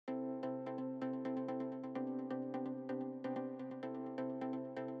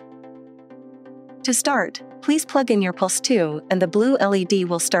To start, please plug in your Pulse 2 and the blue LED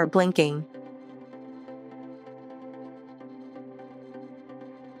will start blinking.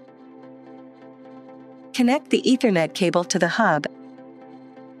 Connect the Ethernet cable to the hub.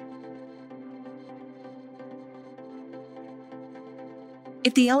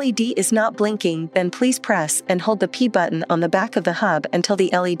 If the LED is not blinking, then please press and hold the P button on the back of the hub until the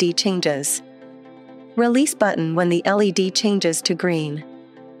LED changes. Release button when the LED changes to green.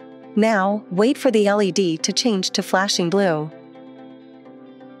 Now, wait for the LED to change to flashing blue.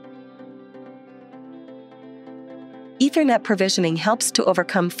 Ethernet provisioning helps to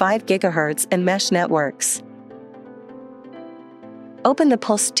overcome 5 GHz and mesh networks. Open the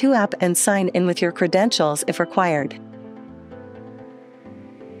Pulse 2 app and sign in with your credentials if required.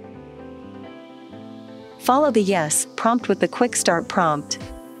 Follow the Yes prompt with the Quick Start prompt.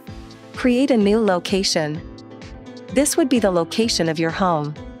 Create a new location. This would be the location of your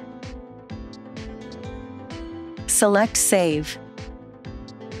home. Select Save.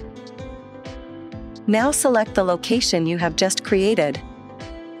 Now select the location you have just created.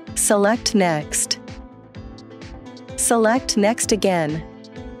 Select Next. Select Next again.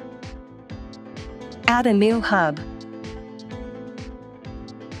 Add a new hub.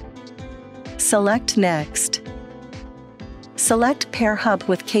 Select Next. Select Pair Hub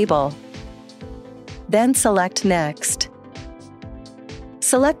with Cable. Then select Next.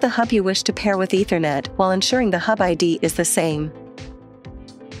 Select the hub you wish to pair with Ethernet while ensuring the hub ID is the same.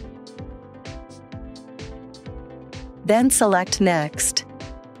 Then select Next.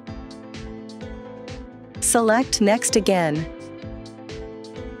 Select Next again.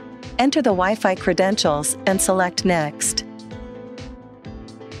 Enter the Wi-Fi credentials and select Next.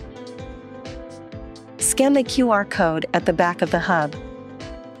 Scan the QR code at the back of the hub.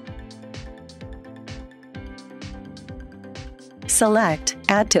 Select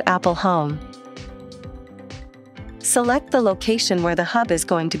Add to Apple Home. Select the location where the hub is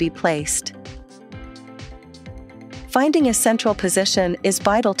going to be placed. Finding a central position is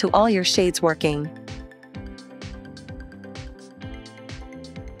vital to all your shades working.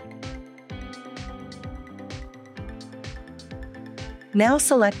 Now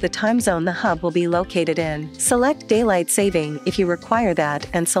select the time zone the hub will be located in. Select Daylight Saving if you require that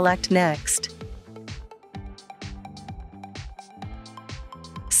and select Next.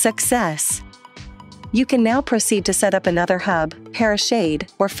 Success! You can now proceed to set up another hub, pair a shade,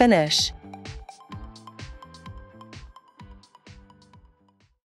 or finish.